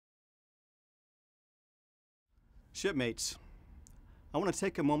Shipmates, I want to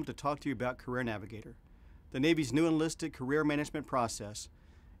take a moment to talk to you about CareerNavigator, the Navy's new enlisted career management process,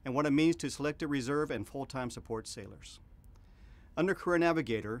 and what it means to selected reserve and full-time support sailors. Under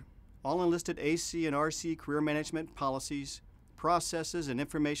CareerNavigator, all enlisted AC and RC career management policies, processes, and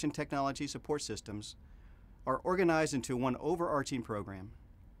information technology support systems are organized into one overarching program.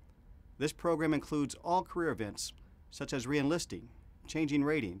 This program includes all career events such as re-enlisting, changing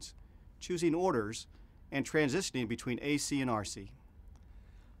ratings, choosing orders, and transitioning between AC and RC.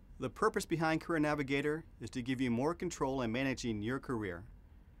 The purpose behind CareerNavigator is to give you more control in managing your career.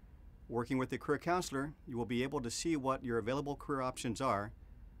 Working with a career counselor, you will be able to see what your available career options are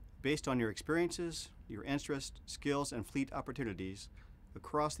based on your experiences, your interests, skills, and fleet opportunities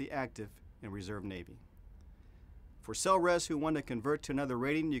across the active and reserve Navy. For CellRes who want to convert to another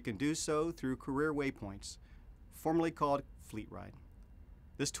rating, you can do so through Career Waypoints, formerly called FleetRide.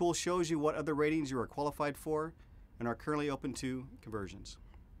 This tool shows you what other ratings you are qualified for and are currently open to conversions.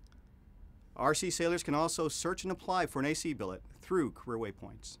 RC sailors can also search and apply for an AC billet through Career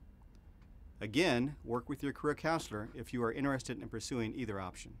Waypoints. Again, work with your career counselor if you are interested in pursuing either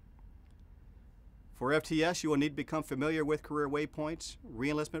option. For FTS, you will need to become familiar with Career Waypoints'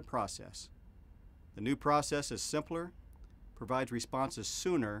 re-enlistment process. The new process is simpler, provides responses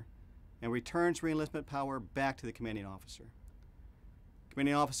sooner, and returns re-enlistment power back to the commanding officer.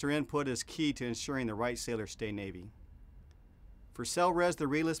 Commanding officer input is key to ensuring the right sailors stay Navy. For CellRes, the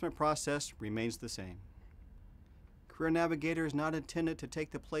re-enlistment process remains the same. CareerNavigator is not intended to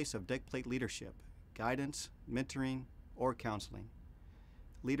take the place of deck plate leadership, guidance, mentoring, or counseling.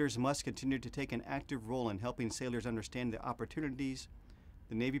 Leaders must continue to take an active role in helping sailors understand the opportunities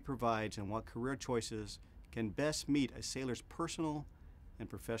the Navy provides and what career choices can best meet a sailor's personal and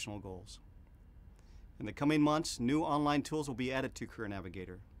professional goals. In the coming months, new online tools will be added to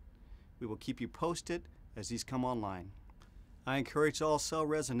CareerNavigator. We will keep you posted as these come online. I encourage all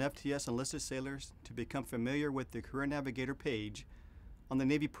CellRes and FTS enlisted sailors to become familiar with the CareerNavigator page on the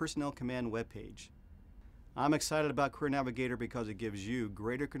Navy Personnel Command webpage. I'm excited about CareerNavigator because it gives you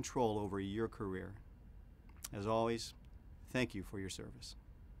greater control over your career. As always, thank you for your service.